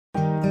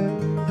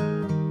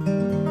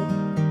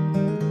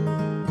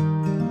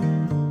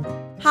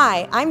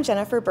Hi, I'm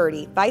Jennifer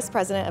Birdie, Vice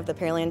President of the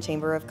Pearland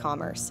Chamber of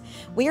Commerce.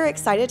 We are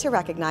excited to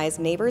recognize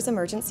Neighbors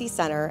Emergency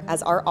Center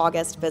as our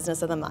August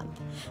Business of the Month.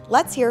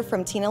 Let's hear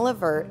from Tina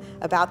Levert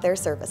about their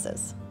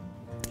services.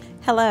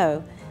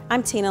 Hello,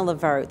 I'm Tina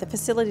Levert, the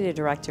Facility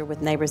Director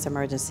with Neighbors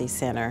Emergency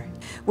Center.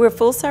 We're a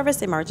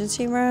full-service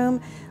emergency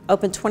room,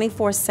 open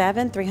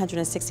 24/7,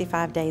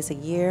 365 days a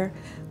year.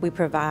 We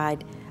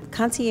provide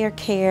concierge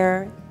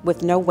care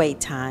with no wait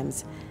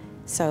times.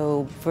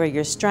 So for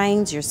your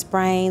strains, your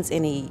sprains,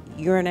 any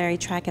urinary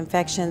tract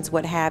infections,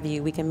 what have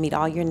you, we can meet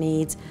all your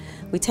needs.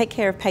 We take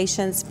care of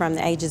patients from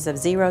the ages of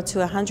 0 to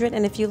 100,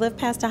 and if you live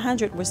past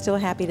 100, we're still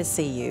happy to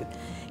see you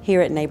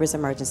here at Neighbors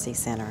Emergency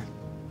Center.